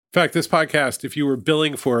In fact, this podcast, if you were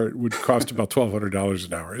billing for it, would cost about $1,200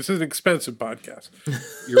 an hour. This is an expensive podcast.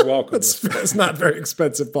 You're welcome. It's not very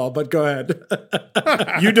expensive, Paul, but go ahead.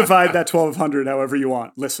 You divide that 1,200 however you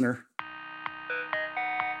want, listener.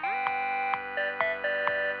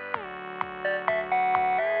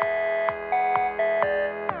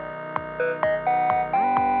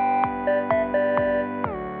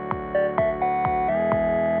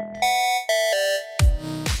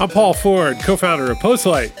 I'm Paul Ford, co-founder of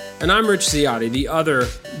Postlight. And I'm Rich Ziotti,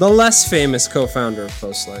 the less famous co-founder of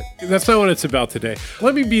Postlight. That's not what it's about today.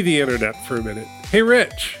 Let me be the internet for a minute. Hey,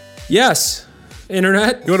 Rich. Yes.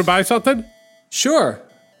 Internet? You want to buy something? Sure.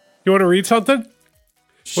 You want to read something?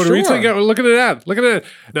 Sure. Want to read something? Look at an ad. Look at it.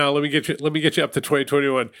 Now, let me get you up to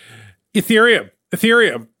 2021. Ethereum.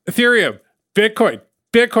 Bitcoin.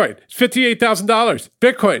 $58,000.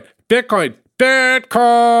 Bitcoin.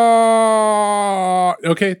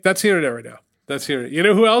 Okay, that's the internet right now. That's the internet. You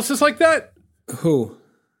know who else is like that? Who?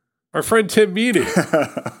 Our friend Tim Meaney.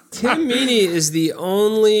 Tim Meaney is the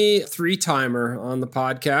only three-timer on the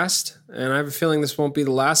podcast, and I have a feeling this won't be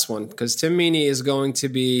the last one, because Tim Meaney is going to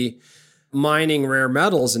be mining rare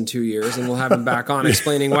metals in 2 years, and we'll have him back on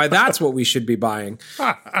explaining why that's what we should be buying.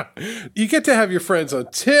 You get to have your friends on.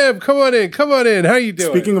 Tim, come on in. How you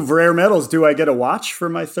doing? Speaking of rare metals, do I get a watch for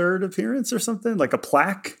my third appearance or something? Like a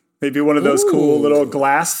plaque? Maybe one of those cool little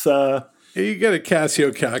glass... You get a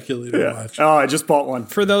Casio calculator watch. Oh, I just bought one.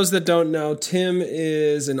 For those that don't know, Tim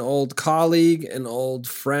is an old colleague, an old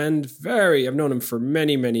friend. I've known him for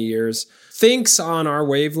many, many years. Thinks on our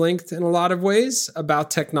wavelength in a lot of ways about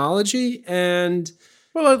technology. And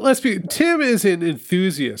well, Tim is an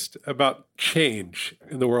enthusiast about change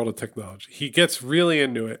in the world of technology. He gets really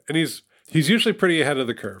into it, and he's usually pretty ahead of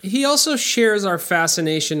the curve. He also shares our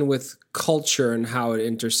fascination with culture and how it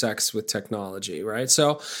intersects with technology, right?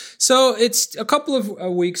 So it's a couple of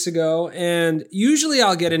weeks ago, and usually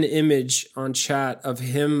I'll get an image on chat of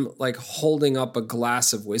him like holding up a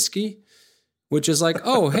glass of whiskey, which is like,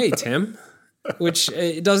 oh, hey, Tim, which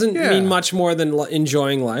it doesn't mean much more than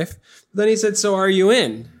enjoying life. Then he said, so are you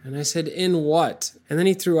in? And I said, in what? And then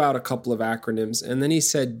he threw out a couple of acronyms, and then he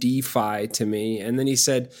said DeFi to me, and then he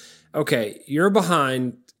said, okay, you're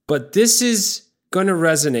behind, but this is going to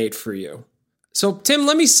resonate for you. So, Tim,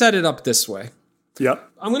 let me set it up this way. Yep.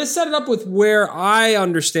 I'm going to set it up with where I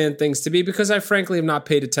understand things to be, because I frankly have not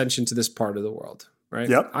paid attention to this part of the world, right?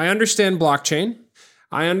 Yep. I understand blockchain.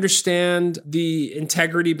 I understand the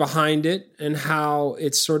integrity behind it and how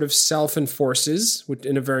it sort of self-enforces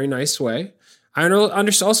in a very nice way. I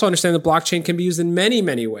also understand that blockchain can be used in many,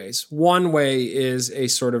 many ways. One way is a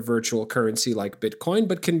sort of virtual currency like Bitcoin,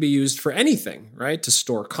 but can be used for anything, right? To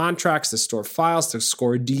store contracts, to store files, to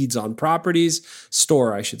score deeds on properties,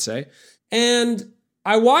 I should say. And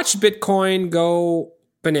I watched Bitcoin go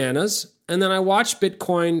bananas, and then I watched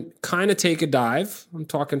Bitcoin kind of take a dive. I'm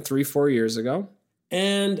talking 3-4 years ago.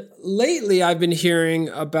 And lately I've been hearing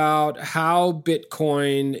about how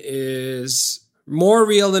Bitcoin is more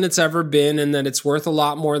real than it's ever been, and that it's worth a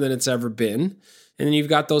lot more than it's ever been. And then you've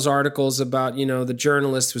got those articles about, the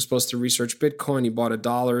journalist who's supposed to research Bitcoin. He bought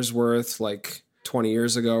 $1 worth like 20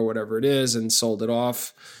 years ago or whatever it is and sold it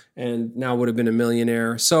off, and now would have been a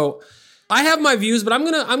millionaire. So I have my views, but I'm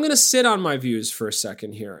gonna sit on my views for a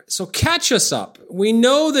second here. So catch us up. We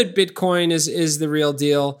know that Bitcoin is the real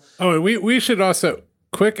deal. Oh, and we should also,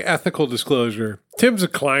 quick ethical disclosure, Tim's a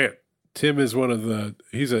client. Tim is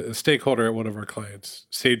he's a stakeholder at one of our clients,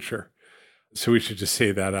 SageSure. So we should just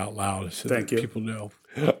say that out loud so that people know.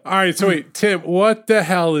 All right. So wait, Tim, what the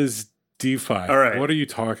hell is DeFi? All right. What are you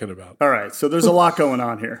talking about? All right. So there's a lot going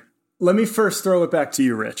on here. Let me first throw it back to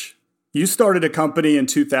you, Rich. You started a company in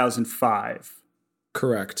 2005.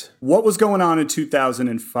 Correct. What was going on in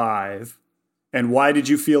 2005, and why did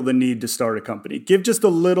you feel the need to start a company? Give just a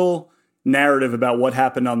little narrative about what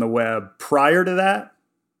happened on the web prior to that,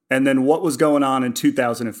 and then what was going on in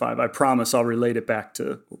 2005. I promise I'll relate it back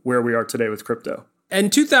to where we are today with crypto. In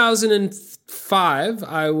 2005,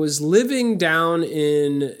 I was living down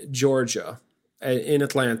in Georgia, in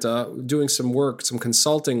Atlanta, doing some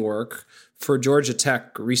consulting work for Georgia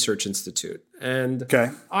Tech Research Institute. And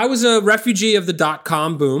I was a refugee of the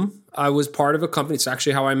dot-com boom. I was part of a company. It's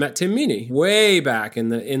actually how I met Tim Meaney, way back in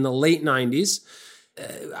the late 90s.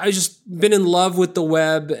 I've just been in love with the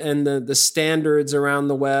web and the standards around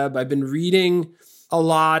the web. I've been reading a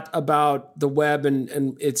lot about the web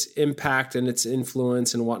and its impact and its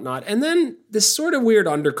influence and whatnot. And then this sort of weird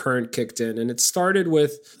undercurrent kicked in, and it started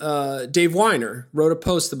with Dave Weiner wrote a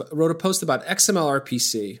post about XML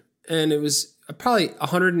RPC, and it was probably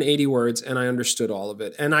 180 words, and I understood all of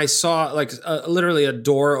it. And I saw literally a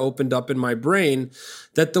door opened up in my brain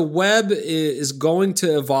that the web is going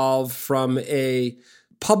to evolve from a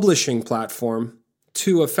publishing platform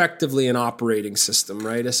to effectively an operating system,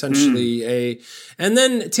 right? Essentially and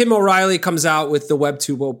then Tim O'Reilly comes out with the Web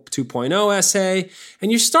 2.0 essay, and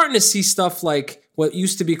you're starting to see stuff like what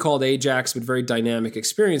used to be called Ajax, but very dynamic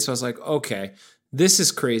experience. So I was like, okay, this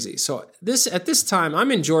is crazy. So at this time,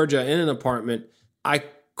 I'm in Georgia in an apartment. I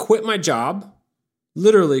quit my job,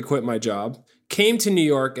 literally quit my job, came to New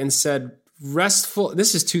York and said,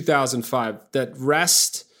 this is 2005, that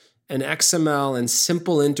REST and XML and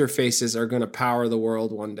simple interfaces are going to power the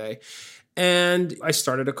world one day. And I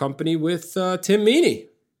started a company with Tim Meaney.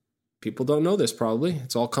 People don't know this probably.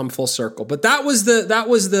 It's all come full circle. But that was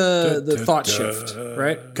the thought shift,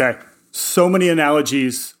 right? Okay. So many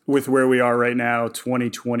analogies with where we are right now,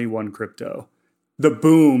 2021 crypto. The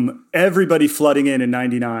boom, everybody flooding in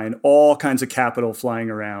 99, all kinds of capital flying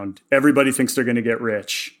around. Everybody thinks they're going to get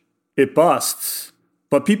rich. It busts,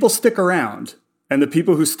 but people stick around. And the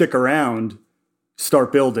people who stick around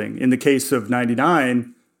start building. In the case of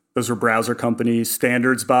 99, those were browser companies,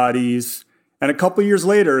 standards bodies. And a couple years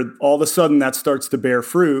later, all of a sudden that starts to bear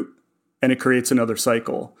fruit and it creates another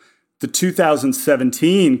cycle. The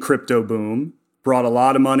 2017 crypto boom brought a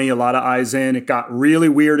lot of money, a lot of eyes in. It got really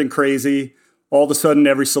weird and crazy. All of a sudden,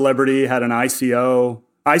 every celebrity had an ICO.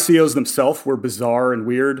 ICOs themselves were bizarre and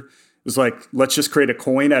weird. It was like, let's just create a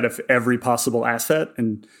coin out of every possible asset.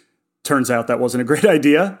 And turns out that wasn't a great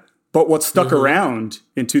idea. But what stuck around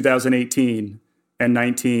in 2018 and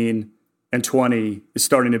 19 and 20 is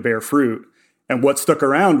starting to bear fruit. And what stuck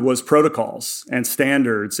around was protocols and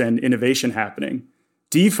standards and innovation happening.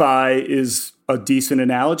 DeFi is a decent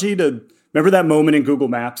analogy to, remember that moment in Google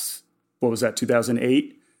Maps? What was that,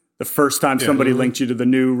 2008? The first time somebody linked you to the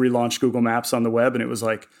new relaunched Google Maps on the web, and it was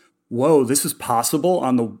like, whoa, this is possible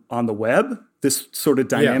on the web? This sort of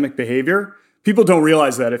dynamic behavior? People don't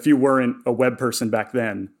realize that if you weren't a web person back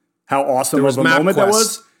then, how awesome of a moment that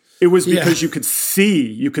was. It was because you could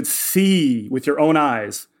see with your own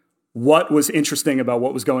eyes what was interesting about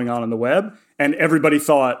what was going on the web. And everybody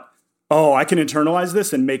thought, oh, I can internalize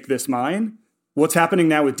this and make this mine. What's happening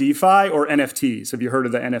now with DeFi or NFTs? Have you heard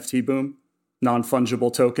of the NFT boom?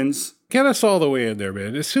 Non-fungible tokens. Get us all the way in there,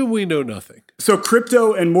 man. Assume we know nothing. So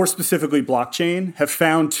crypto, and more specifically blockchain, have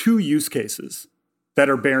found two use cases that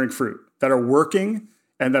are bearing fruit, that are working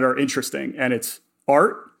and that are interesting. And it's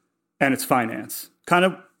art and it's finance. Kind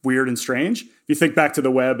of weird and strange. If you think back to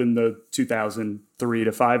the web in the 2003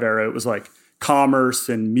 to 5 era, it was like commerce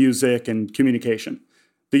and music and communication.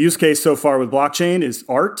 The use case so far with blockchain is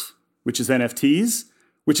art, which is NFTs,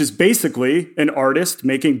 which is basically an artist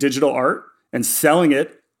making digital art and selling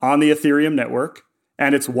it on the Ethereum network.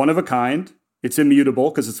 And it's one of a kind. It's immutable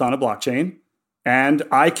because it's on a blockchain. And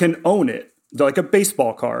I can own it, like a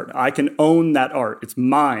baseball card. I can own that art. It's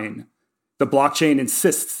mine. The blockchain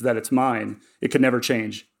insists that it's mine. It can never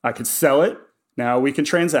change. I could sell it. Now we can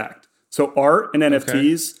transact. So art and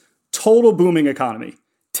NFTs, total booming economy.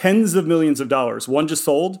 Tens of millions of dollars. One just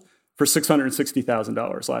sold for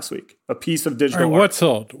 $660,000 last week. A piece of digital art.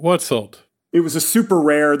 What sold? It was a super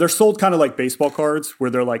rare. They're sold kind of like baseball cards where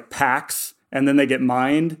they're like packs and then they get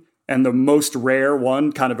mined and the most rare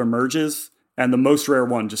one kind of emerges and the most rare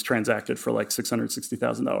one just transacted for like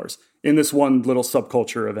 $660,000 in this one little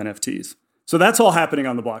subculture of NFTs. So that's all happening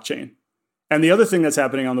on the blockchain. And the other thing that's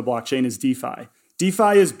happening on the blockchain is DeFi.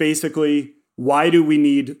 DeFi is basically, why do we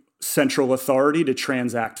need central authority to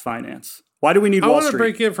transact finance? Why do we need Wall Street? I want to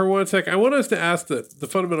break in for 1 second. I want us to ask the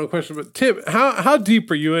fundamental question. But Tim, how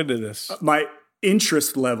deep are you into this? My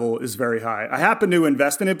interest level is very high. I happen to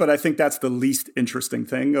invest in it, but I think that's the least interesting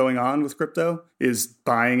thing going on with crypto is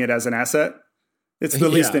buying it as an asset. It's the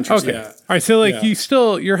least interesting. Okay. All right.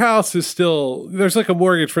 So your house is still, there's like a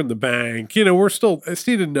mortgage from the bank. You know, we're still, I just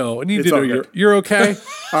need to know. I need to know you're okay.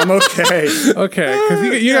 I'm okay. Okay.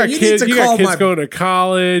 Because you got kids, going to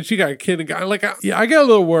college. You got a kid. I get a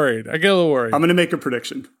little worried. I'm going to make a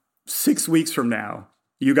prediction. 6 weeks from now,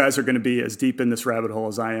 you guys are going to be as deep in this rabbit hole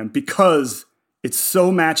as I am because it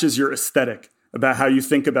so matches your aesthetic about how you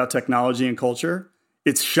think about technology and culture.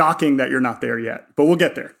 It's shocking that you're not there yet, but we'll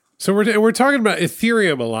get there. So we're talking about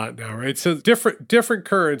Ethereum a lot now, right? So different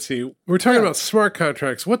currency. We're talking about smart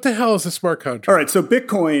contracts. What the hell is a smart contract? All right, so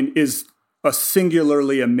Bitcoin is a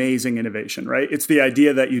singularly amazing innovation, right? It's the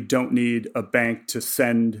idea that you don't need a bank to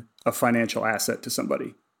send a financial asset to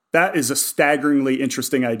somebody. That is a staggeringly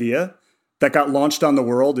interesting idea that got launched on the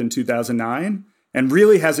world in 2009 and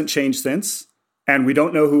really hasn't changed since. And we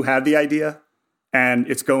don't know who had the idea. And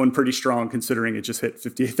it's going pretty strong considering it just hit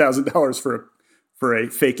 $58,000 for for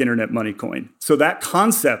a fake internet money coin. So that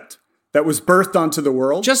concept that was birthed onto the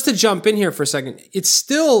world. Just to jump in here for a second, it's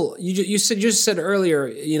still, you just said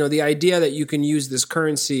earlier, the idea that you can use this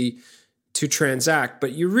currency to transact,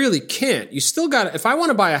 but you really can't. You still got, if I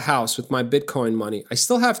want to buy a house with my Bitcoin money, I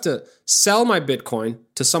still have to sell my Bitcoin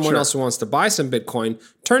to someone else who wants to buy some Bitcoin,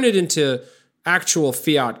 turn it into actual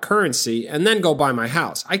fiat currency, and then go buy my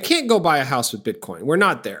house. I can't go buy a house with Bitcoin. We're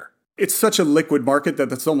not there. It's such a liquid market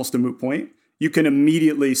that that's almost a moot point. You can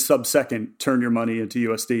immediately sub-second turn your money into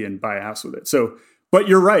USD and buy a house with it. So, but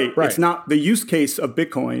you're right. It's not, the use case of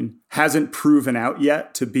Bitcoin hasn't proven out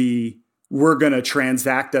yet to be, we're going to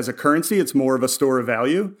transact as a currency. It's more of a store of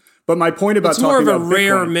value. But my point about talking about It's more of a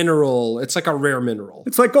rare Bitcoin, mineral. It's like a rare mineral.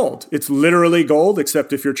 It's like gold. It's literally gold,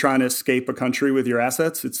 except if you're trying to escape a country with your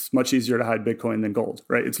assets, it's much easier to hide Bitcoin than gold,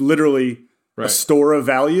 right? It's literally a store of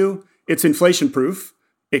value. It's inflation proof.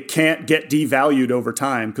 It can't get devalued over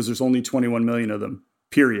time because there's only 21 million of them,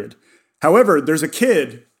 period. However, there's a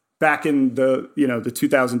kid back in the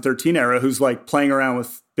 2013 era who's like playing around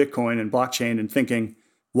with Bitcoin and blockchain and thinking,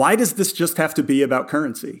 why does this just have to be about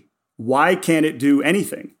currency? Why can't it do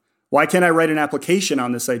anything? Why can't I write an application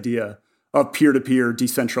on this idea of peer-to-peer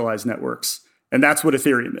decentralized networks? And that's what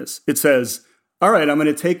Ethereum is. It says, all right, I'm going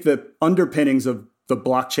to take the underpinnings of the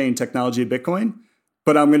blockchain technology of Bitcoin,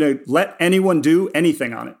 but I'm going to let anyone do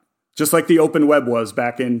anything on it. Just like the open web was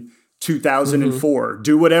back in 2004.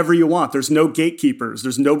 Do whatever you want. There's no gatekeepers.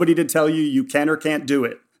 There's nobody to tell you can or can't do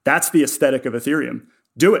it. That's the aesthetic of Ethereum.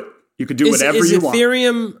 Do it. You could do whatever you want. Is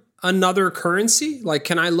Ethereum another currency? Like,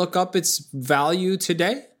 can I look up its value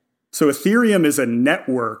today? So Ethereum is a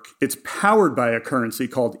network. It's powered by a currency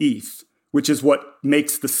called ETH, which is what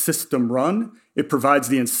makes the system run. It provides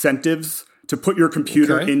the incentives to put your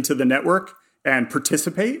computer into the network and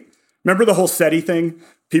participate. Remember the whole SETI thing?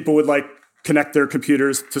 People would like connect their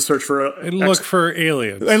computers to search for and look for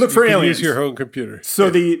aliens. And look for aliens. Use your own computer. So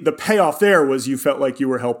the payoff there was you felt like you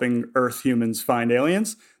were helping Earth humans find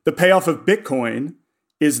aliens. The payoff of Bitcoin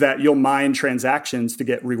is that you'll mine transactions to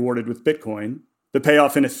get rewarded with Bitcoin. The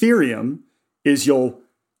payoff in Ethereum is you'll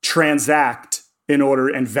transact in order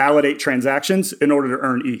and validate transactions in order to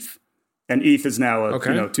earn ETH. And ETH is now a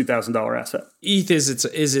 $2,000 asset. ETH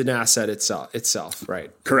is an asset itself,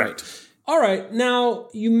 right? Correct. Right. All right. Now,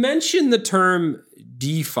 you mentioned the term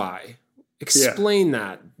DeFi. Explain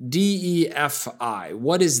that. DEFI.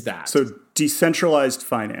 What is that? So decentralized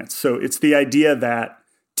finance. So it's the idea that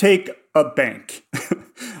take a bank.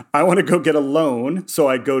 I want to go get a loan, so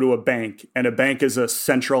I go to a bank, and a bank is a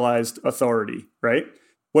centralized authority, right?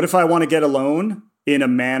 What if I want to get a loan in a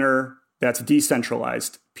manner that's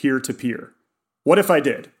decentralized, peer-to-peer? What if I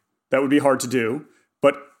did? That would be hard to do,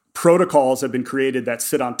 but protocols have been created that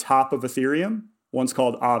sit on top of Ethereum. One's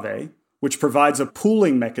called Aave, which provides a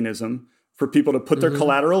pooling mechanism for people to put their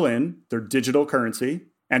collateral in, their digital currency,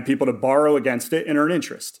 and people to borrow against it and earn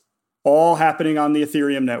interest. All happening on the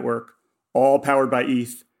Ethereum network, all powered by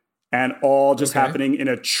ETH, and all just happening in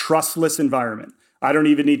a trustless environment. I don't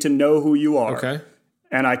even need to know who you are. Okay.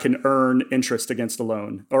 And I can earn interest against a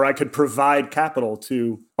loan, or I could provide capital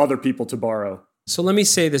to other people to borrow. So let me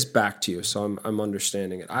say this back to you so I'm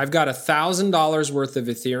understanding it. I've got $1,000 worth of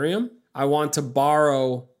Ethereum. I want to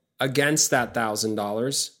borrow against that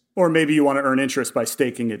 $1,000. Or maybe you want to earn interest by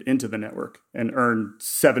staking it into the network and earn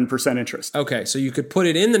 7% interest. Okay, so you could put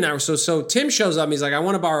it in the network. So Tim shows up and he's like, I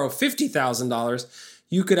want to borrow $50,000.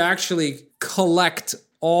 You could actually collect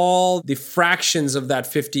all the fractions of that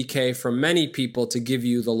 50K from many people to give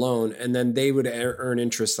you the loan, and then they would earn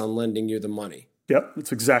interest on lending you the money. Yep,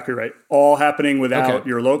 that's exactly right. All happening without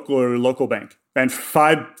your local bank. And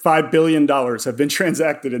 $5 billion have been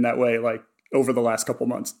transacted in that way, like over the last couple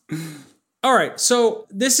months. All right, so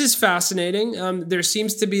this is fascinating. There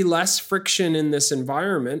seems to be less friction in this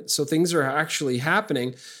environment, so things are actually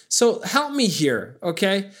happening. So help me here,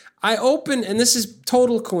 okay? I open, and this is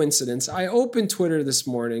total coincidence, I opened Twitter this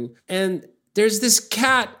morning, and there's this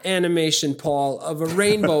cat animation, Paul, of a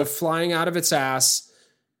rainbow flying out of its ass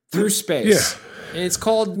through space. Yeah. And it's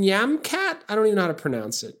called Nyam Cat? I don't even know how to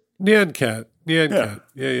pronounce it. Nyan Cat.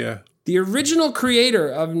 Yeah. The original creator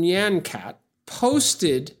of Nyan Cat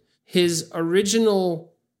posted his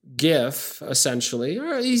original GIF, essentially.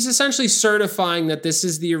 He's essentially certifying that this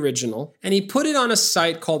is the original. And he put it on a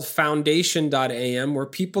site called foundation.am where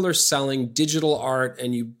people are selling digital art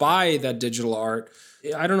and you buy that digital art.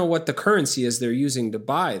 I don't know what the currency is they're using to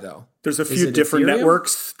buy, though. There's a few different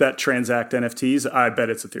networks that transact NFTs. I bet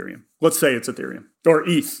it's Ethereum. Let's say it's Ethereum. Or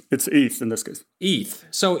ETH. It's ETH in this case. ETH.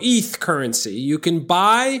 So ETH currency. You can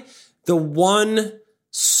buy the one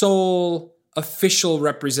sole official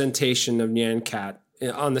representation of Nyan Cat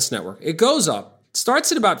on this network. It goes up.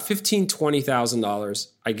 starts at about $15,000, $20,000,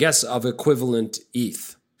 I guess, of equivalent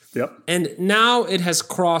ETH. Yep. And now it has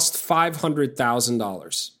crossed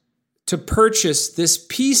 $500,000 to purchase this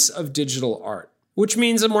piece of digital art, which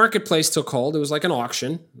means a marketplace took hold. It was like an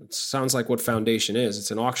auction. It sounds like what Foundation is.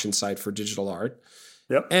 It's an auction site for digital art.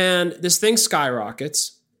 Yep. And this thing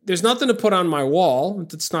skyrockets. There's nothing to put on my wall.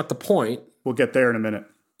 That's not the point. We'll get there in a minute.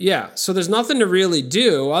 Yeah, so there's nothing to really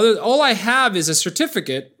do. All I have is a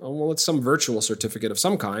certificate, well, it's some virtual certificate of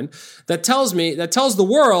some kind, that tells the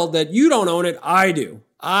world that you don't own it, I do.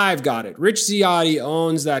 I've got it. Rich Ziotti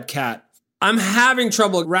owns that cat. I'm having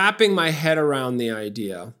trouble wrapping my head around the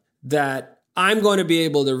idea that I'm going to be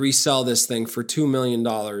able to resell this thing for $2 million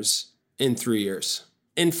in 3 years.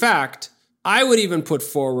 In fact, I would even put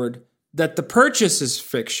forward that the purchase is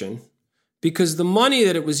fiction, because the money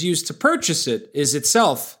that it was used to purchase it is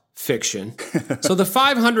itself fiction. So the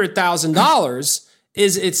 $500,000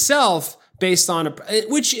 is itself based on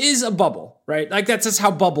which is a bubble, right? Like that's just how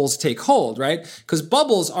bubbles take hold, right? Because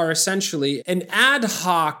bubbles are essentially an ad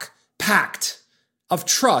hoc pact of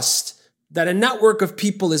trust that a network of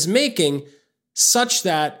people is making such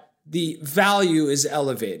that the value is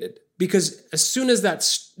elevated. Because as soon as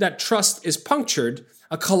that trust is punctured,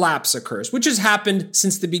 a collapse occurs, which has happened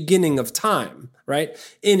since the beginning of time, right?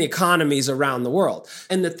 In economies around the world.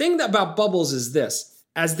 And the thing about bubbles is this: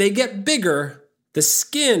 as they get bigger, the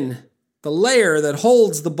skin, the layer that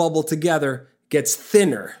holds the bubble together, gets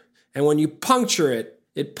thinner. And when you puncture it,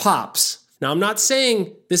 it pops. Now, I'm not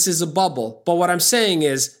saying this is a bubble, but what I'm saying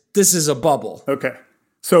is this is a bubble. Okay.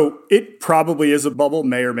 So it probably is a bubble,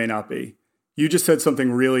 may or may not be. You just said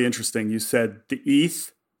something really interesting. You said the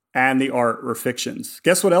ETH and the art were fictions.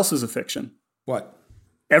 Guess what else is a fiction? What?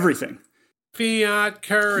 Everything. Fiat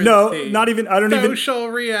currency. No, not even. I don't even. Social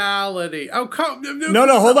reality. Oh, come.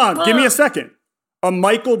 No, hold on. Give me a second. A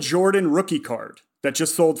Michael Jordan rookie card that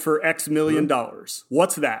just sold for X million dollars.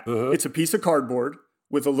 What's that? It's a piece of cardboard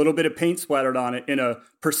with a little bit of paint splattered on it in a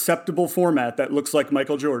perceptible format that looks like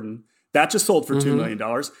Michael Jordan. That just sold for $2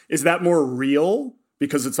 million. Is that more real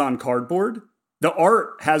because it's on cardboard? The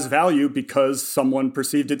art has value because someone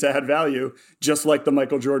perceived it to add value, just like the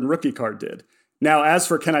Michael Jordan rookie card did. Now, as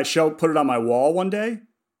for can I put it on my wall one day?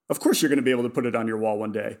 Of course you're going to be able to put it on your wall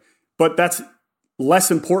one day. But that's less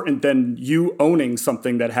important than you owning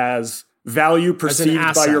something that has value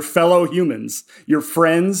perceived by your fellow humans, your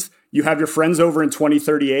friends. You have your friends over in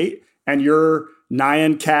 2038 and your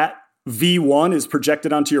Nyan Cat V1 is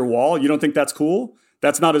projected onto your wall. You don't think that's cool?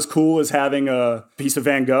 That's not as cool as having a piece of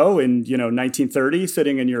Van Gogh in 1930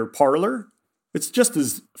 sitting in your parlor. It's just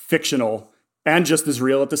as fictional and just as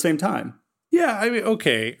real at the same time. Yeah, I mean,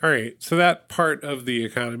 okay, all right. So that part of the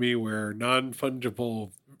economy where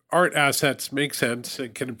non-fungible art assets make sense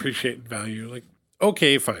and can appreciate in value, like,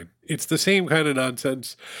 okay, fine. It's the same kind of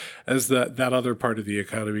nonsense as that other part of the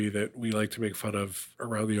economy that we like to make fun of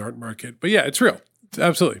around the art market. But yeah, it's real.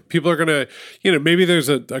 Absolutely. People are going to, maybe there's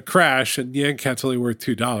a crash and Nyan Cat's only worth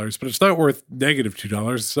 $2, but it's not worth negative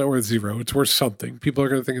 $2. It's not worth zero. It's worth something. People are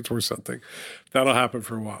going to think it's worth something. That'll happen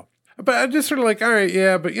for a while. But I'm just sort of like, all right,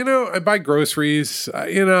 yeah, but I buy groceries,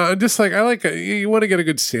 I'm just like, you want to get a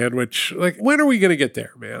good sandwich. Like, when are we going to get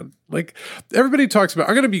there, man? Like, everybody talks about,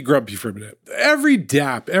 I'm going to be grumpy for a minute. Every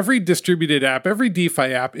DApp, every distributed app, every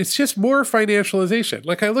DeFi app, it's just more financialization.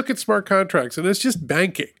 Like, I look at smart contracts and it's just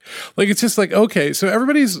banking. Like, it's just like, okay, so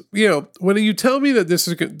everybody's, when you tell me that this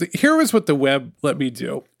is good, here was what the web let me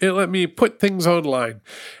do. It let me put things online,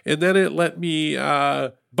 and then it let me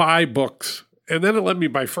buy books. And then it let me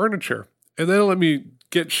buy furniture. And then it let me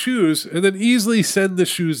get shoes and then easily send the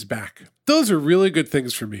shoes back. Those are really good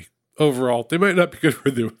things for me overall. They might not be good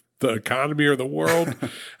for the economy or the world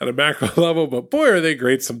at a macro level, but boy, are they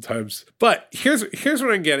great sometimes. But here's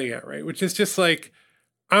what I'm getting at, right? Which is just like,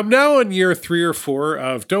 I'm now on year 3 or 4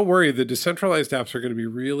 of, don't worry, the decentralized apps are going to be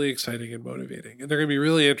really exciting and motivating, and they're going to be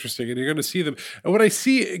really interesting, and you're going to see them. And what I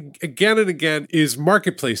see again and again is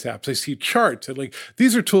marketplace apps. I see charts, and like,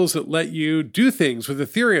 these are tools that let you do things with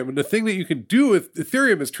Ethereum, and the thing that you can do with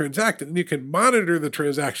Ethereum is transact, and you can monitor the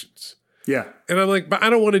transactions. Yeah. And I'm like, but I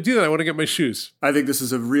don't want to do that. I want to get my shoes. I think this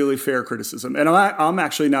is a really fair criticism. And I'm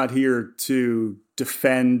actually not here to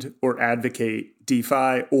defend or advocate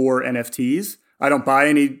DeFi or NFTs. I don't buy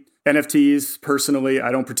any NFTs personally.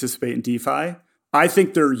 I don't participate in DeFi. I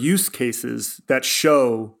think there are use cases that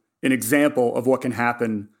show an example of what can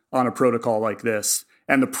happen on a protocol like this.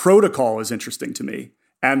 And the protocol is interesting to me.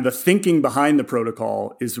 And the thinking behind the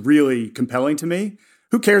protocol is really compelling to me.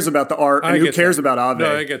 Who cares about the art and who cares about Aave?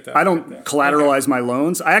 No, I get that. I don't collateralize my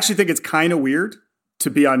loans. I actually think it's kind of weird to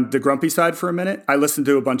be on the grumpy side for a minute. I listen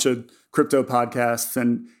to a bunch of crypto podcasts,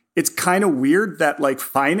 and it's kind of weird that like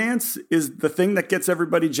finance is the thing that gets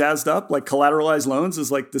everybody jazzed up. Like collateralized loans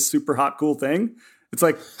is like this super hot, cool thing. It's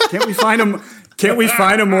like, can't we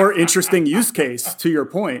find a more interesting use case, to your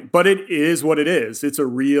point? But it is what it is. It's a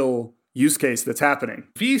real use case that's happening.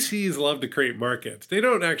 VCs love to create markets. They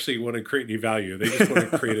don't actually want to create any value. They just want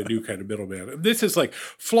to create a new kind of middleman. And this is like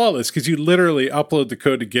flawless because you literally upload the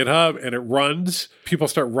code to GitHub and it runs. People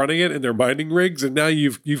start running it in their mining rigs, and now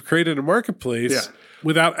you've created a marketplace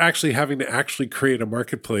without actually having to actually create a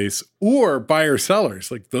marketplace or buyer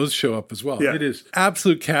sellers. Like those show up as well. Yeah. It is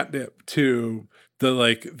absolute catnip to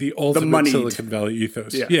the ultimate Silicon Valley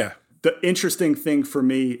ethos. Yeah. The interesting thing for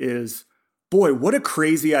me is, boy, what a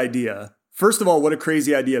crazy idea. First of all, what a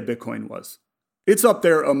crazy idea Bitcoin was. It's up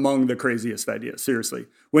there among the craziest ideas, seriously.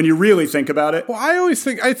 When you really think about it. Well, I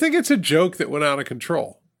think it's a joke that went out of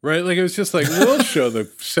control, right? Like it was just like, we'll show the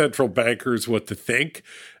central bankers what to think.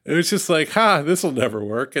 It was just like, this will never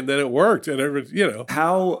work. And then it worked. And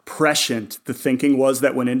how prescient the thinking was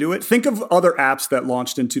that went into it. Think of other apps that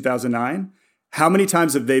launched in 2009. How many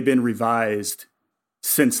times have they been revised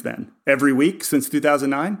since then? Every week since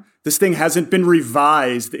 2009? This thing hasn't been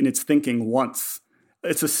revised in its thinking once.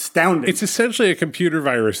 It's astounding. It's essentially a computer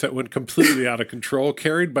virus that went completely out of control,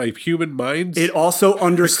 carried by human minds. It also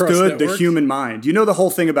understood the human mind. You know the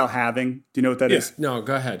whole thing about halving? Do you know what that is? No,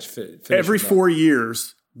 go ahead. Every 4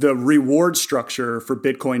 years, the reward structure for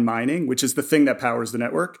Bitcoin mining, which is the thing that powers the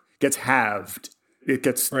network, gets halved. It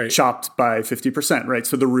gets chopped by 50%, right?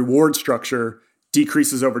 So the reward structure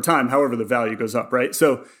decreases over time. However, the value goes up, right?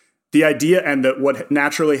 So the idea and what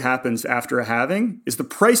naturally happens after a halving is the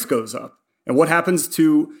price goes up. And what happens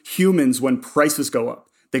to humans when prices go up?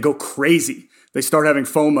 They go crazy. They start having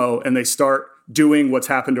FOMO and they start doing what's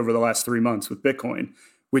happened over the last 3 months with Bitcoin,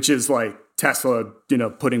 which is like Tesla,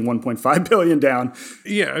 putting 1.5 billion down.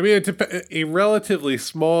 Yeah, I mean, it's a relatively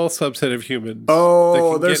small subset of humans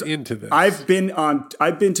that can get into this. I've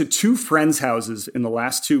been to 2 friends' houses in the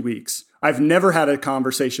last 2 weeks. I've never had a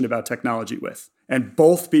conversation about technology with. And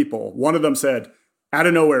both people, one of them said, out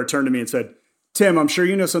of nowhere, turned to me and said, Tim, I'm sure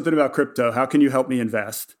you know something about crypto. How can you help me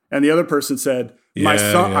invest? And the other person said, my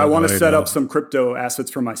son, I want to set up some crypto assets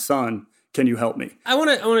for my son. Can you help me? I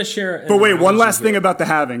want to share. But wait, one last thing about the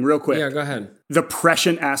halving, real quick. Yeah, go ahead. The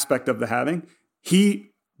prescient aspect of the halving,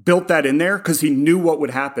 he built that in there because he knew what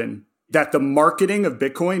would happen, that the marketing of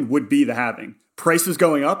Bitcoin would be the halving. Prices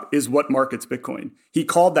going up is what markets Bitcoin. He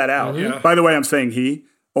called that out. Mm-hmm. Yeah. By the way, I'm saying he,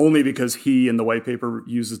 only because he in the white paper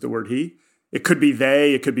uses the word he. It could be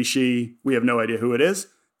they, it could be she. We have no idea who it is.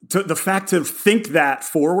 The fact to think that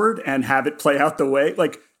forward and have it play out the way,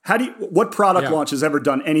 like, what product launch has ever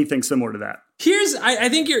done anything similar to that? I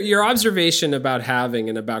think your observation about having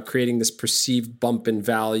and about creating this perceived bump in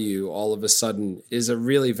value all of a sudden is a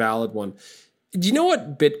really valid one. Do you know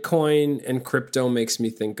what Bitcoin and crypto makes me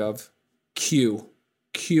think of?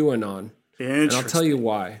 QAnon. And I'll tell you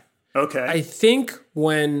why. Okay. I think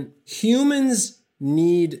when humans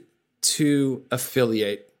need to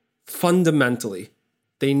affiliate, fundamentally,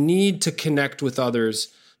 they need to connect with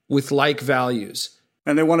others with like values.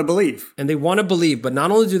 And they want to believe. But not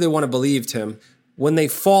only do they want to believe, Tim, when they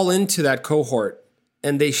fall into that cohort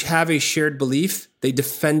and they have a shared belief, they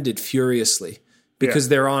defend it furiously because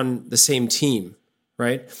they're on the same team,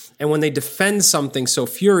 right? And when they defend something so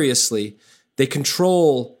furiously, they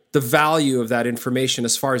control the value of that information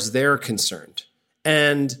as far as they're concerned.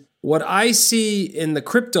 And what I see in the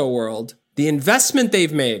crypto world, the investment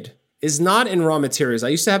they've made is not in raw materials. I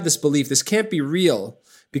used to have this belief, this can't be real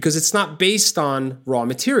because it's not based on raw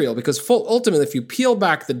material. Because ultimately, if you peel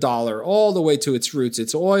back the dollar all the way to its roots,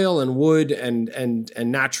 it's oil and wood and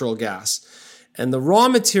natural gas. And the raw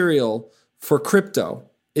material for crypto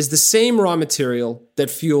is the same raw material that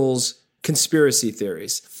fuels conspiracy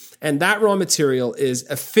theories. And that raw material is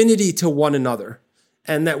affinity to one another.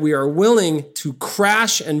 And that we are willing to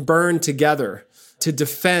crash and burn together to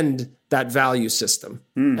defend that value system.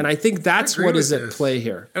 And I think that's what is at play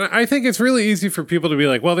here. And I think it's really easy for people to be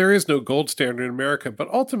like, well, there is no gold standard in America, but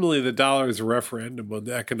ultimately the dollar is a referendum on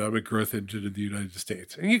the economic growth engine of the United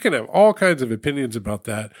States. And you can have all kinds of opinions about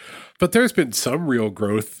that, but there's been some real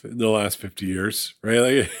growth in the last 50 years, right?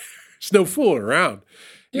 Like, there's no fooling around.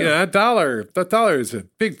 Yeah. That dollar is a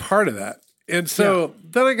big part of that. And so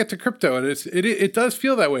then I get to crypto, and it does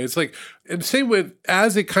feel that way. It's like, and same with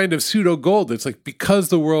as a kind of pseudo gold. It's like, because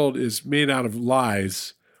the world is made out of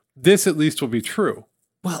lies, this at least will be true.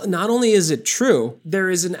 Well, not only is it true, there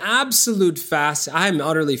is an absolute I'm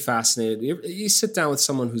utterly fascinated. You sit down with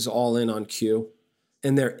someone who's all in on Q,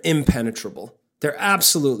 and they're impenetrable. They're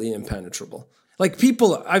absolutely impenetrable. Like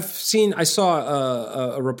people, I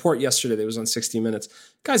saw a report yesterday that was on 60 Minutes.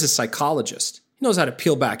 Guy's a psychologist. He knows how to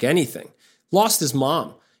peel back anything. Lost his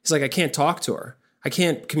mom. He's like, I can't talk to her. I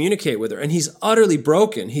can't communicate with her. And he's utterly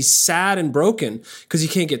broken. He's sad and broken because he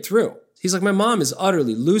can't get through. He's like, my mom is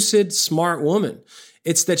utterly lucid, smart woman.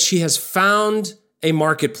 It's that she has found a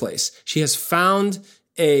marketplace. She has found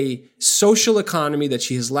a social economy that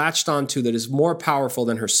she has latched onto that is more powerful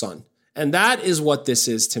than her son. And that is what this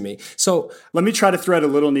is to me. So let me try to thread a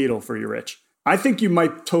little needle for you, Rich. I think you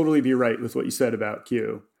might totally be right with what you said about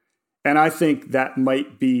Q. And I think that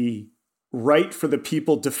might be right for the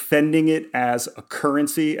people defending it as a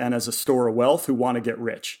currency and as a store of wealth who want to get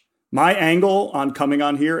rich. My angle on coming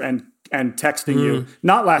on here and texting you,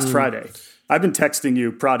 not last Friday, I've been texting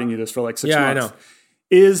you, prodding you this for like 6 months. I know.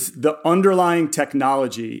 Is the underlying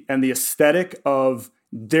technology and the aesthetic of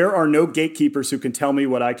there are no gatekeepers who can tell me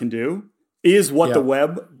what I can do is what the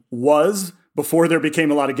web was before there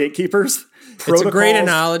became a lot of gatekeepers. It's a great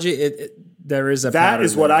analogy. There is a that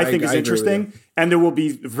is what I think is interesting. And there will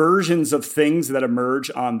be versions of things that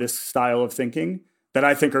emerge on this style of thinking that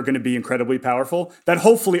I think are going to be incredibly powerful that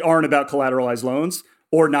hopefully aren't about collateralized loans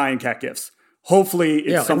or Nyan cat gifts. Hopefully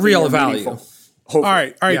it's something real more value. Meaningful. Hopefully. All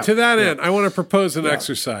right. Yeah. To that end, I want to propose an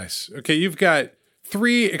exercise. Okay. You've got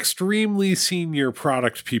 3 extremely senior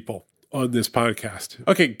product people on this podcast.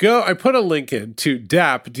 Okay. Go. I put a link in to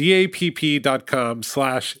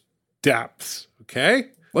dapp.com/dapps. Okay.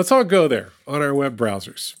 Let's all go there on our web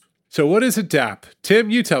browsers. So what is a DApp? Tim,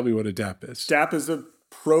 you tell me what a DApp is. DApp is a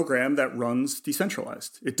program that runs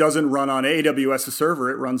decentralized. It doesn't run on AWS server.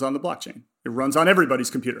 It runs on the blockchain. It runs on everybody's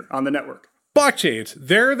computer, on the network. Blockchains,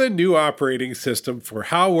 they're the new operating system for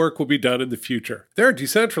how work will be done in the future. They're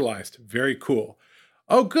decentralized. Very cool.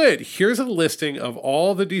 Oh, good. Here's a listing of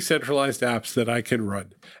all the decentralized apps that I can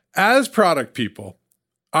run. As product people,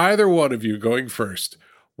 either one of you going first,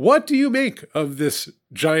 what do you make of this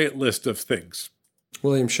giant list of things?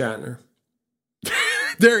 William Shatner.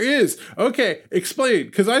 There is. Okay, explain,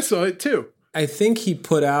 because I saw it too. I think he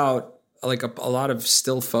put out like a lot of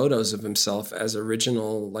still photos of himself as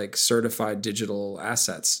original, like certified digital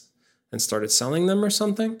assets and started selling them or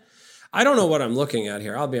something. I don't know what I'm looking at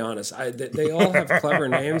here. I'll be honest. They all have clever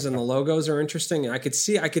names and the logos are interesting. I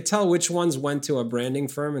could tell which ones went to a branding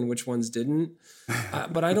firm and which ones didn't.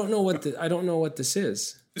 But I don't know what this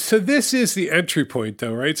is. So this is the entry point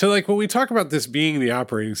though, right? So like when we talk about this being the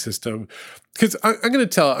operating system, because I'm going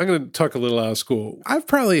to talk a little out of school. I've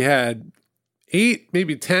probably had 8,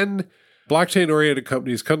 maybe 10 blockchain-oriented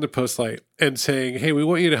companies come to Postlight and saying, hey, we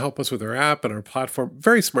want you to help us with our app and our platform.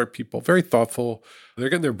 Very smart people, very thoughtful. They're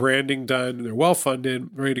getting their branding done. They're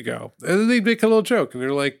well-funded, ready to go. And then they make a little joke, and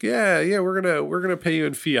they're like, yeah, we're gonna pay you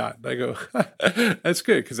in fiat. And I go, that's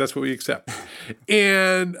good, because that's what we accept.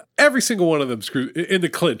 And every single one of them screws in the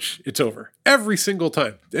clinch. It's over every single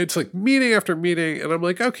time. It's like meeting after meeting, and I'm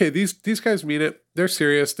like, okay, these guys mean it. They're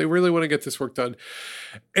serious. They really want to get this work done.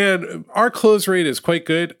 And our close rate is quite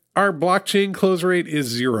good. Our blockchain close rate is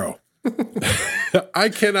 0. I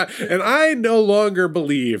cannot, and I no longer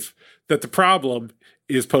believe that the problem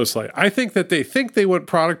is Postlight. I think that they think they want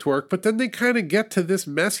product work, but then they kind of get to this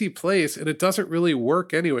messy place and it doesn't really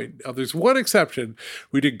work anyway. Now, there's one exception.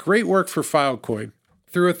 We did great work for Filecoin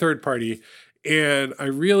through a third party, and I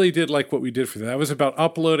really did like what we did for that. That was about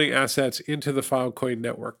uploading assets into the Filecoin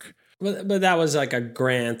network. But that was like a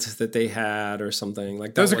grant that they had or something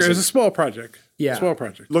like that. It was a small project. Yeah. Small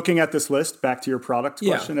project. Looking at this list, back to your product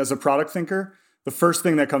question, as a product thinker, the first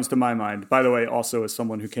thing that comes to my mind, by the way, also as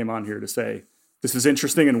someone who came on here to say, this is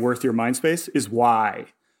interesting and worth your mind space, is why.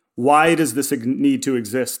 Why does this need to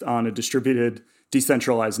exist on a distributed,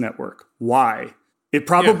 decentralized network? Why? It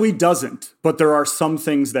probably doesn't, but there are some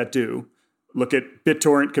things that do. Look at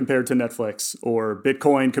BitTorrent compared to Netflix or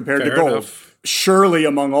Bitcoin compared to gold. Enough. Surely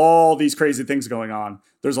among all these crazy things going on,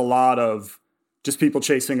 there's a lot of just people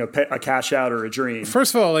chasing a cash out or a dream.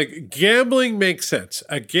 First of all, like gambling makes sense.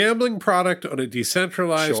 A gambling product on a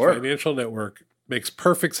decentralized financial network makes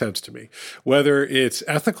perfect sense to me. Whether it's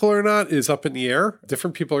ethical or not is up in the air.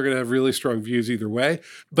 Different people are going to have really strong views either way.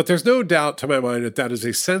 But there's no doubt to my mind that that is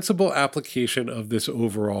a sensible application of this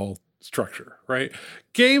overall structure, right?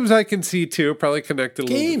 Games I can see too, probably connected a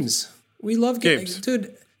little bit. Games. We love games.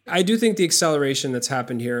 Dude, I do think the acceleration that's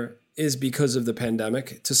happened here is because of the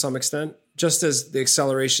pandemic to some extent. Just as the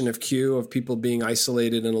acceleration of Q, of people being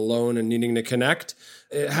isolated and alone and needing to connect,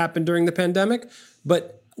 it happened during the pandemic.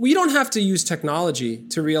 But we don't have to use technology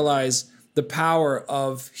to realize the power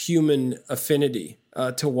of human affinity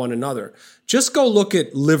to one another. Just go look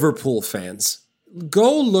at Liverpool fans.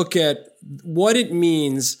 Go look at what it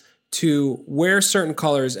means to wear certain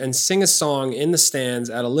colors and sing a song in the stands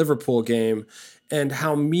at a Liverpool game, and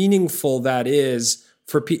how meaningful that is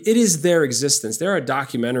for people. It is their existence. There are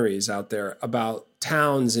documentaries out there about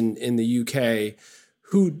towns in the UK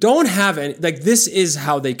who don't have any, like, this is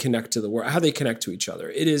how they connect to the world, how they connect to each other.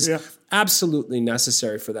 It is absolutely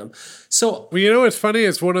necessary for them. So, well, you know what's funny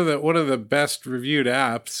is one of the best reviewed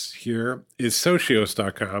apps here is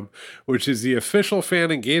Socios.com, which is the official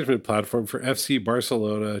fan engagement platform for FC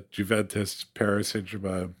Barcelona, Juventus, Paris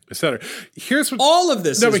Saint-Germain, etc. Here's what all of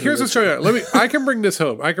this. No, but here's what's going on. I can bring this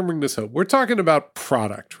home. We're talking about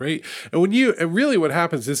product, right? And really what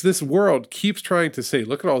happens is this world keeps trying to say,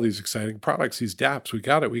 look at all these exciting products, these dApps. We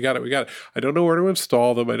got it. I don't know where to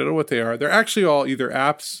install them. I don't know what they are. They're actually all either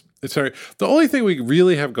apps. Sorry, the only thing we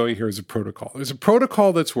really have going here is a protocol. There's a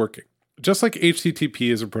protocol that's working, just like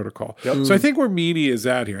HTTP is a protocol. Yep. So I think where Meaney is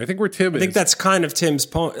at here, I think where Tim is. I think that's kind of Tim's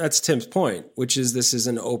point. That's Tim's point, which is this is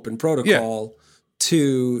an open protocol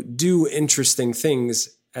to do interesting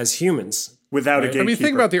things as humans. Without a gatekeeper. I mean,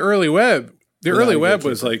 think about the early web. The early web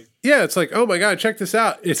was like, it's like, oh my God, check this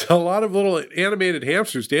out. It's a lot of little animated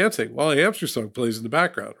hamsters dancing while a hamster song plays in the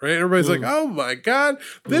background, right? Everybody's like, oh my God,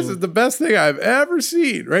 this is the best thing I've ever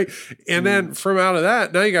seen, right? And then from out of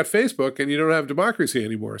that, now you got Facebook and you don't have democracy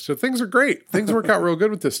anymore. So things are great. Things work out real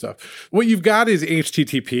good with this stuff. What you've got is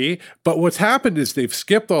HTTP, but what's happened is they've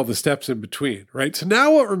skipped all the steps in between, right? So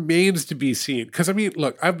now what remains to be seen, because I mean,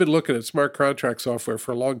 look, I've been looking at smart contract software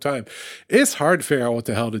for a long time. It's hard to figure out what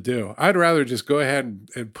the hell to do. I'd rather just go ahead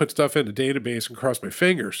and put stuff in a database and cross my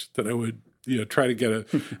fingers than I would, try to get an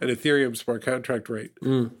Ethereum smart contract rate.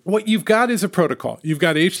 What you've got is a protocol. You've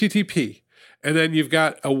got HTTP, and then you've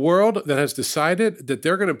got a world that has decided that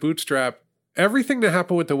they're going to bootstrap everything that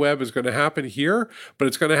happened with the web is going to happen here, but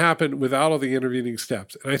it's going to happen without all the intervening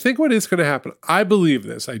steps. And I think what is going to happen, I believe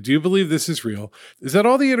this, I do believe this is real, is that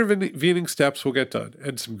all the intervening steps will get done.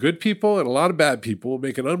 And some good people and a lot of bad people will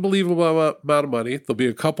make an unbelievable amount of money. There'll be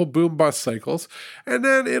a couple boom bust cycles, and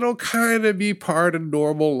then it'll kind of be part of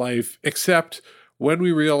normal life, except when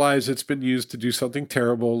we realize it's been used to do something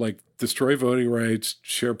terrible, like destroy voting rights,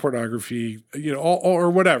 share pornography,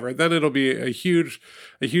 or whatever, then it'll be a huge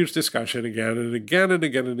discussion again and again and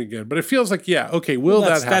again and again. But it feels like, that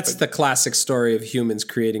happen? That's the classic story of humans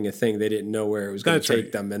creating a thing they didn't know where it was going to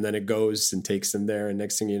take them, and then it goes and takes them there, and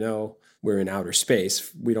next thing you know, we're in outer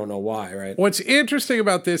space. We don't know why, right? What's interesting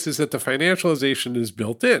about this is that the financialization is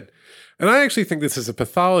built in. And I actually think this is a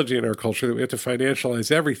pathology in our culture that we have to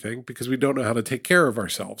financialize everything because we don't know how to take care of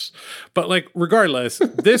ourselves. But regardless,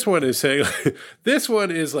 this one is saying,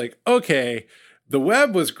 okay, the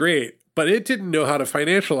web was great, but it didn't know how to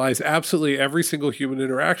financialize absolutely every single human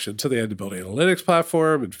interaction. So they had to build an analytics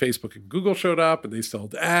platform, and Facebook and Google showed up and they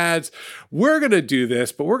sold ads. We're going to do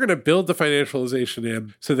this, but we're going to build the financialization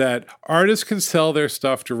in so that artists can sell their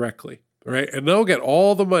stuff directly. Right. And they'll get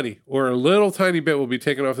all the money, or a little tiny bit will be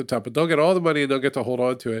taken off the top, but they'll get all the money and they'll get to hold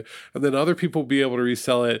on to it. And then other people will be able to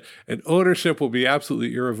resell it, and ownership will be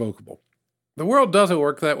absolutely irrevocable. The world doesn't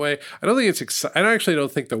work that way. I actually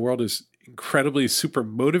don't think the world is incredibly super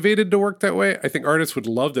motivated to work that way. I think artists would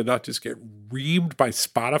love to not just get reamed by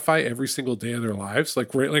Spotify every single day of their lives. I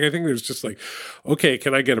think there's just okay,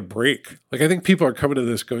 can I get a break? I think people are coming to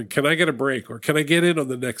this going, can I get a break, or can I get in on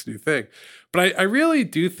the next new thing? But I really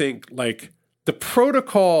do think the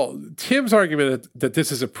protocol, Tim's argument that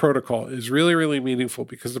this is a protocol is really, really meaningful,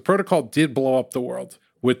 because the protocol did blow up the world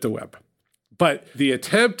with the web. But the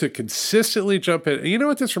attempt to consistently jump in, and you know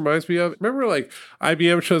what this reminds me of? Remember,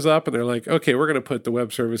 IBM shows up and they're like, okay, we're going to put the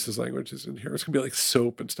web services languages in here. It's going to be like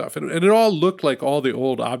SOAP and stuff. And it all looked like all the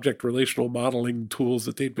old object relational modeling tools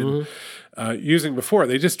that they'd been using before.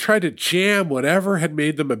 They just tried to jam whatever had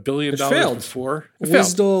made them $1 billion before.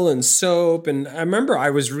 WSDL and SOAP. And I remember I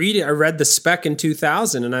read the spec in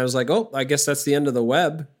 2000 and I was like, oh, I guess that's the end of the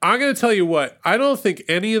web. I'm going to tell you what, I don't think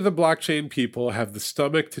any of the blockchain people have the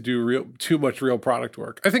stomach to do too much real product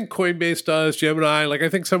work. I think Coinbase does, Gemini, I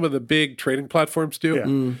think some of the big trading platforms do.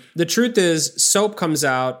 Yeah. The truth is, SOAP comes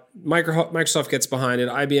out, Microsoft gets behind it,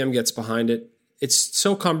 IBM gets behind it. It's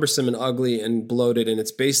so cumbersome and ugly and bloated, and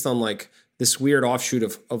it's based on this weird offshoot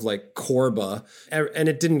of Corba, and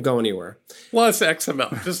it didn't go anywhere. Plus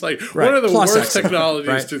XML, just one of the worst XML,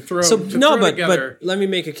 technologies to throw together. But let me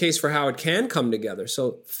make a case for how it can come together.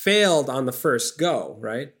 So failed on the first go,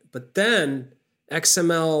 right? But then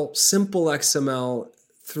XML, simple XML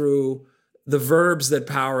through the verbs that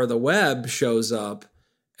power the web shows up,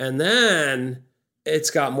 and then it's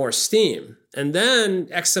got more steam. And then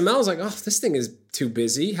XML is oh, this thing is too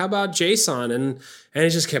busy. How about JSON? And it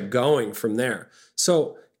just kept going from there.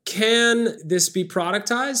 So Can this be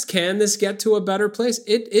productized? Can this get to a better place?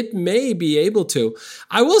 It may be able to.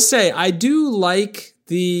 I will say I do like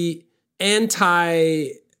the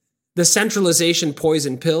centralization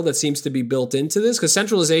poison pill that seems to be built into this, because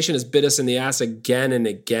centralization has bit us in the ass again and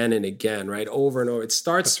again and again, right? Over and over. It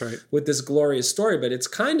starts with this glorious story, but it's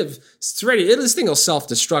ready. This thing will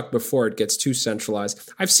self-destruct before it gets too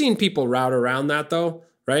centralized. I've seen people route around that though,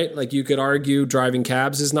 right? Like you could argue driving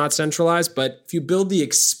cabs is not centralized, but if you build the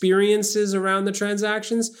experiences around the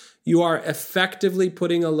transactions, you are effectively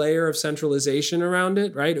putting a layer of centralization around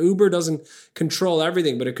it, right? Uber doesn't control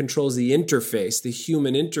everything, but it controls the interface, the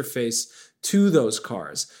human interface to those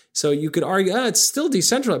cars. So you could argue, it's still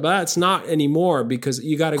decentralized, but it's not anymore because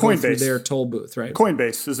you got to go through their toll booth, right?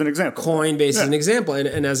 Coinbase is an example. Coinbase is an example.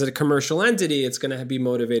 And as a commercial entity, it's going to be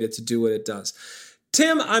motivated to do what it does.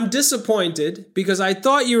 Tim, I'm disappointed because I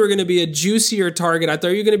thought you were going to be a juicier target. I thought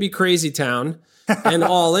you were going to be Crazy Town and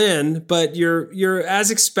all in, but you're as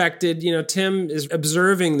expected. Tim is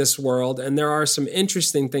observing this world and there are some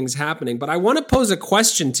interesting things happening. But I want to pose a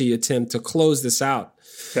question to you, Tim, to close this out.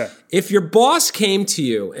 Okay. If your boss came to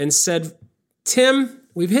you and said, Tim,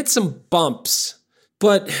 we've hit some bumps,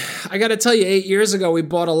 but I got to tell you, 8 years ago, we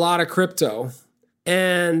bought a lot of crypto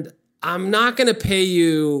and I'm not going to pay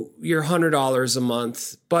you your $100 a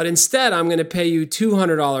month, but instead I'm going to pay you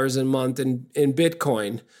 $200 a month in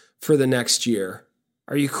Bitcoin for the next year.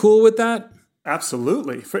 Are you cool with that?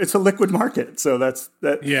 Absolutely. It's a liquid market. So that's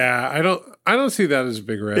that. Yeah, I don't see that as a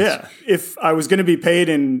big risk. Yeah. If I was going to be paid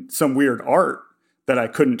in some weird art that I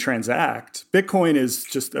couldn't transact, Bitcoin is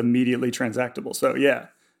just immediately transactable. So yeah.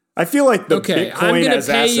 I feel like Bitcoin I'm going to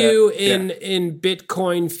pay asset, you in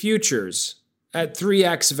Bitcoin futures at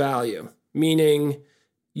 3x value, meaning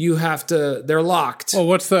they're locked. Well,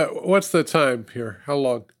 what's the time here? How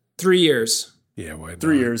long? 3 years. Yeah, why not?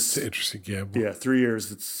 3 years. It's an interesting gamble. Yeah, 3 years.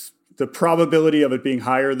 It's the probability of it being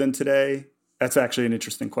higher than today. That's actually an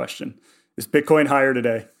interesting question. Is Bitcoin higher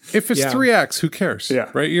today? If it's 3x, who cares? Yeah.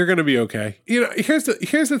 Right? You're going to be okay. Here's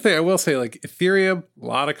the thing I will say, like Ethereum, a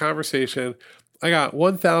lot of conversation. I got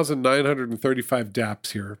 1,935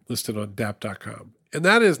 dApps here listed on dApp.com. And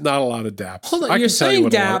that is not a lot of dApps. Hold on, you're saying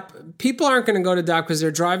dApp. People aren't going to go to dApp because they're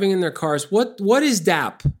driving in their cars. What is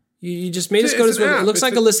dApp? You just made us go to this. It looks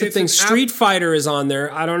like a list of things. Street Fighter is on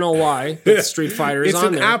there. I don't know why, but Street Fighter is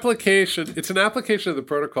on there. It's an application of the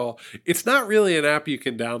protocol. It's not really an app you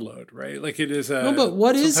can download, right? Like it is a... No, but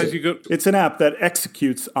what is it? It's an app that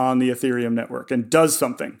executes on the Ethereum network and does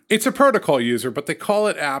something. It's a protocol user, but they call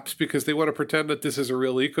it apps because they want to pretend that this is a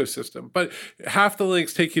real ecosystem. But half the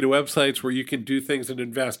links take you to websites where you can do things and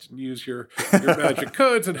invest and use your magic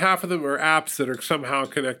codes, and half of them are apps that are somehow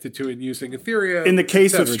connected to and using Ethereum. In the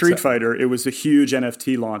case of Street Fighter, it was a huge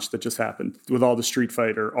NFT launch that just happened with all the Street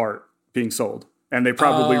Fighter art being sold. And they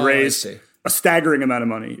probably raised a staggering amount of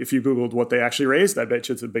money. If you Googled what they actually raised, I bet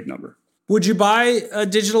you it's a big number. Would you buy a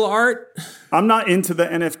digital art? I'm not into the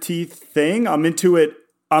NFT thing. I'm into it.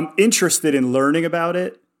 I'm interested in learning about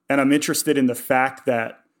it. And I'm interested in the fact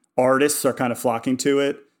that artists are kind of flocking to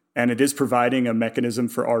it. And it is providing a mechanism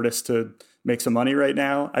for artists to make some money right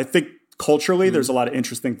now. I think culturally, there's a lot of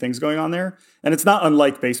interesting things going on there. And it's not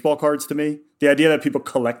unlike baseball cards to me. The idea that people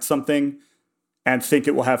collect something and think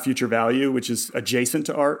it will have future value, which is adjacent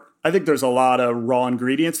to art. I think there's a lot of raw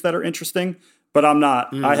ingredients that are interesting, but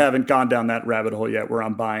I haven't gone down that rabbit hole yet where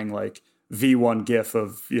I'm buying like V1 GIF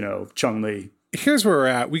of, Chun-Li. Here's where we're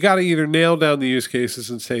at. We got to either nail down the use cases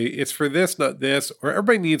and say it's for this, not this, or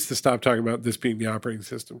everybody needs to stop talking about this being the operating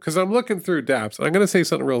system. Because I'm looking through dApps, and I'm going to say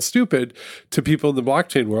something real stupid to people in the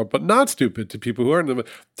blockchain world, but not stupid to people who aren't in the...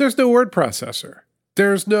 There's no word processor.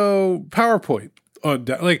 There's no PowerPoint on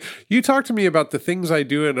dApps. Like, you talk to me about the things I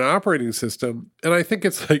do in an operating system, and I think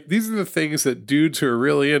it's like, these are the things that dudes who are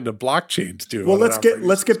really into blockchains do. Well,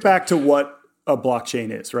 let's get back to what a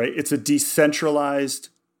blockchain is, right? It's a decentralized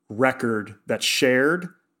record that's shared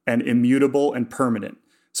and immutable and permanent.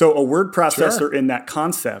 So a word processor in that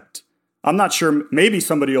concept, I'm not sure, maybe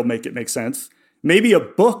somebody will make it make sense. Maybe a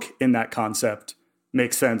book in that concept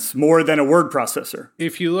makes sense more than a word processor.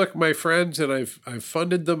 If you look, my friends, and I've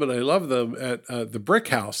funded them and I love them at the Brick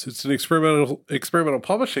House, it's an experimental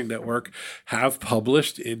publishing network, have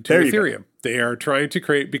published into Ethereum. They are trying to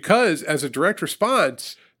create, because as a direct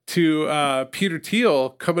response to Peter Thiel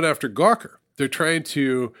coming after Gawker, they're trying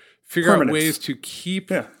to figure out ways to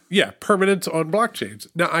keep permanence on blockchains.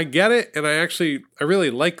 Now, I get it, and I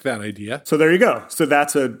really like that idea. So there you go. So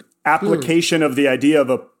that's an application of the idea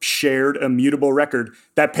of a shared immutable record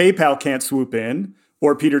that PayPal can't swoop in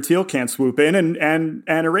or Peter Thiel can't swoop in and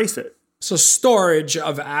erase it. So storage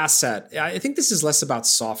of asset. I think this is less about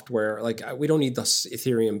software. Like we don't need the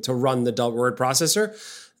Ethereum to run the word processor.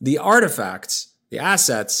 The artifacts, the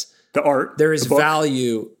assets, the art, there is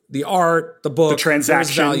value. The art, the book, the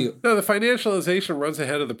transaction. Value. No, the financialization runs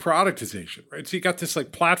ahead of the productization, right? So you got this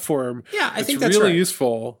like platform. Yeah, I think that's really right.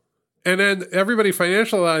 useful. And then everybody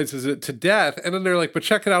financializes it to death. And then they're like, but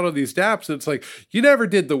check it out on these dApps. And it's like, you never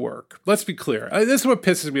did the work. Let's be clear. This is what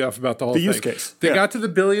pisses me off about the whole thing. The use case. They got to the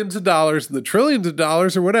billions of dollars and the trillions of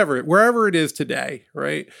dollars or whatever, wherever it is today,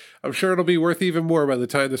 right? I'm sure it'll be worth even more by the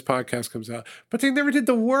time this podcast comes out. But they never did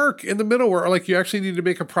the work in the middle where like you actually need to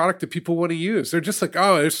make a product that people want to use. They're just like,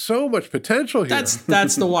 oh, there's so much potential here.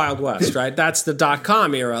 That's the Wild West, right? That's the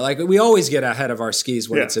 .com era. Like we always get ahead of our skis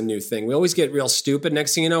when it's a new thing. We always get real stupid.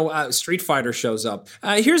 Next thing you know, Street Fighter shows up.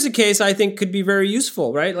 Here's a case I think could be very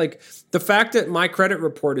useful, right? Like the fact that my credit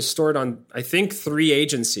report is stored on, I think, 3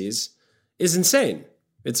 agencies is insane.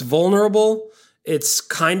 It's vulnerable. It's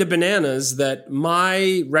kind of bananas that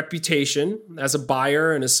my reputation as a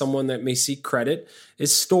buyer and as someone that may seek credit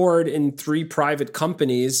is stored in 3 private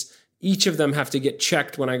companies. Each of them have to get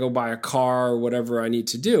checked when I go buy a car or whatever I need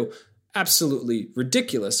to do. Absolutely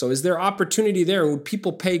ridiculous. So is there opportunity there? Would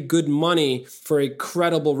people pay good money for a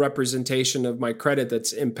credible representation of my credit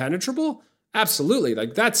that's impenetrable? Absolutely.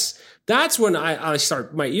 Like that's when I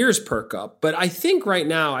start, my ears perk up. But I think right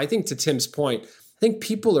now, I think to Tim's point, I think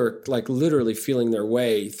people are like literally feeling their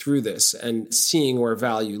way through this and seeing where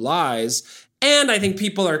value lies. And I think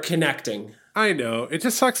people are connecting. I know. It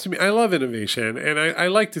just sucks to me. I love innovation, and I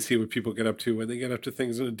like to see what people get up to when they get up to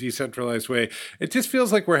things in a decentralized way. It just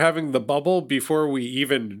feels like we're having the bubble before we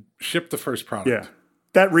even ship the first product. Yeah.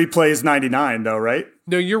 That replay is 99, though, right?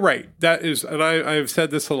 No, you're right. That is, and I've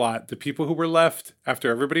said this a lot. The people who were left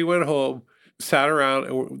after everybody went home sat around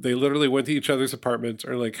and they literally went to each other's apartments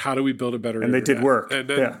or like, how do we build a better internet? They did work. And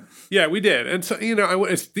then, yeah, we did. And so, you know,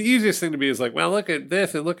 it's the easiest thing to be is like, well, look at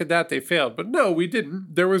this and look at that. They failed. But no, we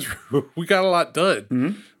didn't. We got a lot done.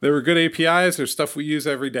 Mm-hmm. There were good APIs. There's stuff we use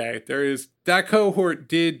every day. That cohort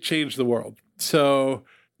did change the world. So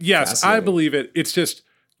yes, I believe it. It's just,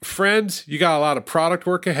 friends, you got a lot of product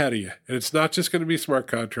work ahead of you. And it's not just going to be smart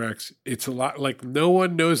contracts. It's a lot like no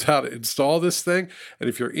one knows how to install this thing. And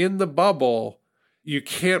if you're in the bubble, you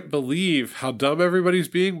can't believe how dumb everybody's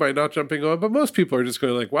being by not jumping on. But most people are just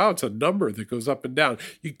going like, wow, it's a number that goes up and down.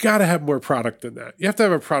 You got to have more product than that. You have to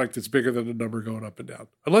have a product that's bigger than a number going up and down,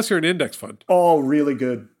 unless you're an index fund. All really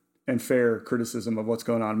good and fair criticism of what's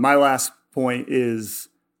going on. My last point is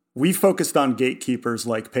we focused on gatekeepers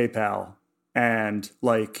like PayPal and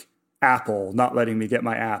like Apple not letting me get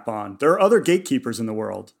my app on. There are other gatekeepers in the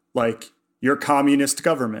world, like your communist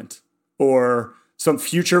government or some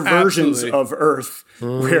future versions of Earth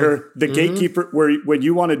where the gatekeeper, where when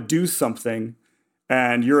you want to do something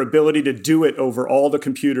and your ability to do it over all the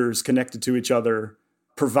computers connected to each other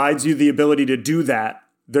provides you the ability to do that,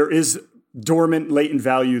 there is dormant latent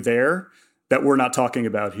value there that we're not talking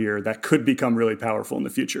about here that could become really powerful in the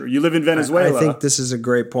future. You live in Venezuela. I think this is a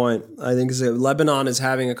great point. I think Lebanon is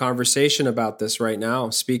having a conversation about this right now,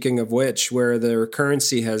 speaking of which, where their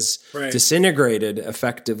currency has disintegrated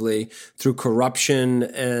effectively through corruption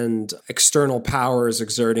and external powers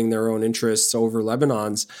exerting their own interests over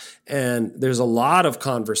Lebanon's. And there's a lot of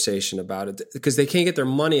conversation about it because they can't get their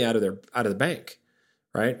money out of the bank.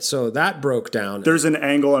 Right. So that broke down. There's an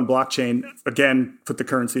angle on blockchain, again, put the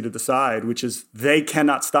currency to the side, which is they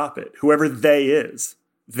cannot stop it. Whoever they is,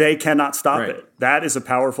 they cannot stop it. That is a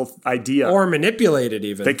powerful idea. Or manipulate it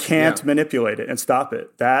even. They can't manipulate it and stop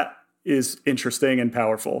it. That is interesting and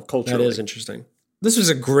powerful culturally. That is interesting. This was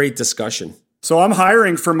a great discussion. So I'm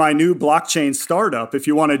hiring for my new blockchain startup if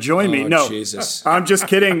you want to join me. No, Jesus. I'm just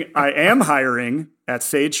kidding. I am hiring at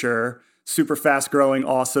SageSure. Super fast growing,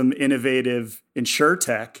 awesome, innovative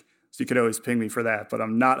insurtech. So you could always ping me for that, but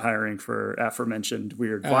I'm not hiring for aforementioned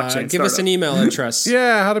weird blockchain Give us an email address.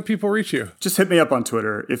 Yeah, how do people reach you? Just hit me up on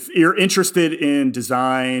Twitter. If you're interested in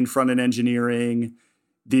design, front-end engineering,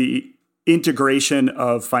 the integration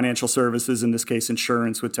of financial services, in this case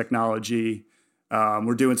insurance with technology,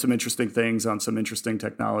 we're doing some interesting things on some interesting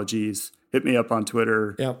technologies. Hit me up on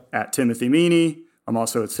Twitter at Timothy Meaney. I'm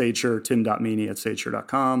also at SageSure,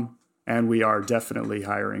 tim.meaney@sagesure.com. And we are definitely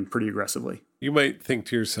hiring pretty aggressively. You might think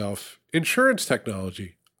to yourself, insurance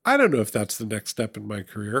technology. I don't know if that's the next step in my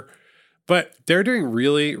career, but they're doing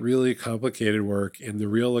really, really complicated work in the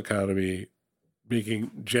real economy, making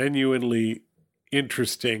genuinely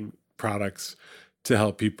interesting products to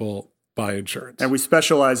help people buy insurance. And we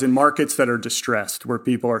specialize in markets that are distressed, where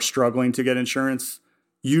people are struggling to get insurance,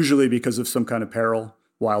 usually because of some kind of peril,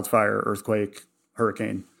 wildfire, earthquake,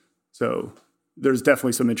 hurricane. So there's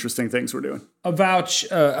definitely some interesting things we're doing. A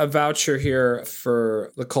voucher here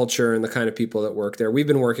for the culture and the kind of people that work there. We've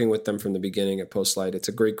been working with them from the beginning at Postlight. It's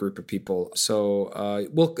a great group of people. So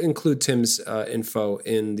we'll include Tim's info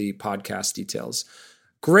in the podcast details.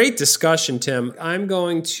 Great discussion, Tim. I'm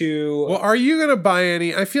going to... Well, are you going to buy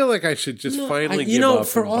any? I feel like I should just finally give up.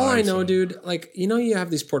 For all I know, dude, like, you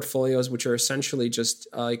have these portfolios which are essentially just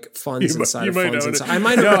like funds inside of funds. I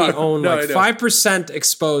might already own 5%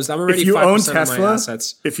 exposed. I'm already 5% of my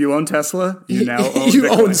assets. If you own Tesla, you now own you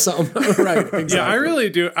Bitcoin. own some. Right, exactly. Yeah, I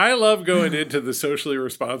really do. I love going into the socially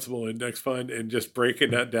responsible index fund and just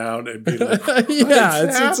breaking that down and being like,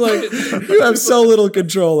 it's like you have so little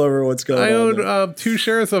control over what's going on. I own 2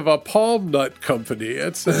 shares of a palm nut company.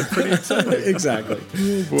 It's pretty exciting. Exactly.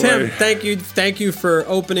 Tim, thank you for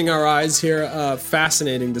opening our eyes here.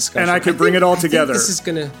 Fascinating discussion. And I could bring it all together. This is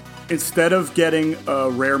gonna. Instead of getting a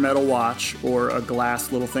rare metal watch or a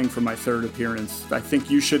glass little thing for my 3rd appearance, I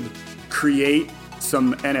think you should create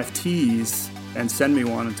some NFTs and send me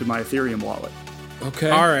one into my Ethereum wallet. Okay.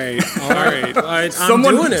 All right. I'm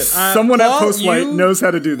doing it. Someone at Postlight knows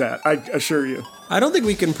how to do that. I assure you. I don't think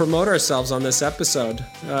we can promote ourselves on this episode.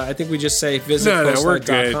 I think we just say visit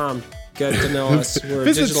postlight.com. Get to know us. We're a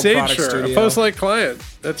digital product studio. A Postlight client.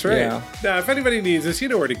 That's right. Yeah. Now, if anybody needs us, you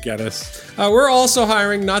know where to get us. We're also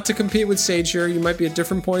hiring not to compete with SageShare. You might be at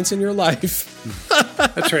different points in your life.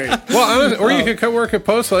 That's right. Well, or you can come work at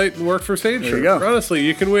Postlight and work for SageShare. There you go. Honestly,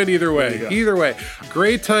 you can win either way. Either way.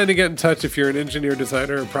 Great time to get in touch if you're an engineer,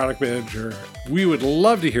 designer, or product manager. We would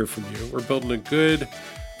love to hear from you. We're building a good,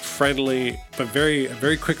 friendly, but very,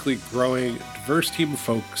 very quickly growing, diverse team of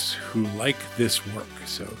folks who like this work.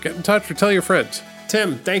 So get in touch or tell your friends.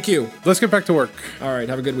 Tim, thank you. Let's get back to work. All right.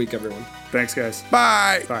 Have a good week, everyone. Thanks, guys.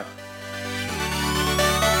 Bye. Bye.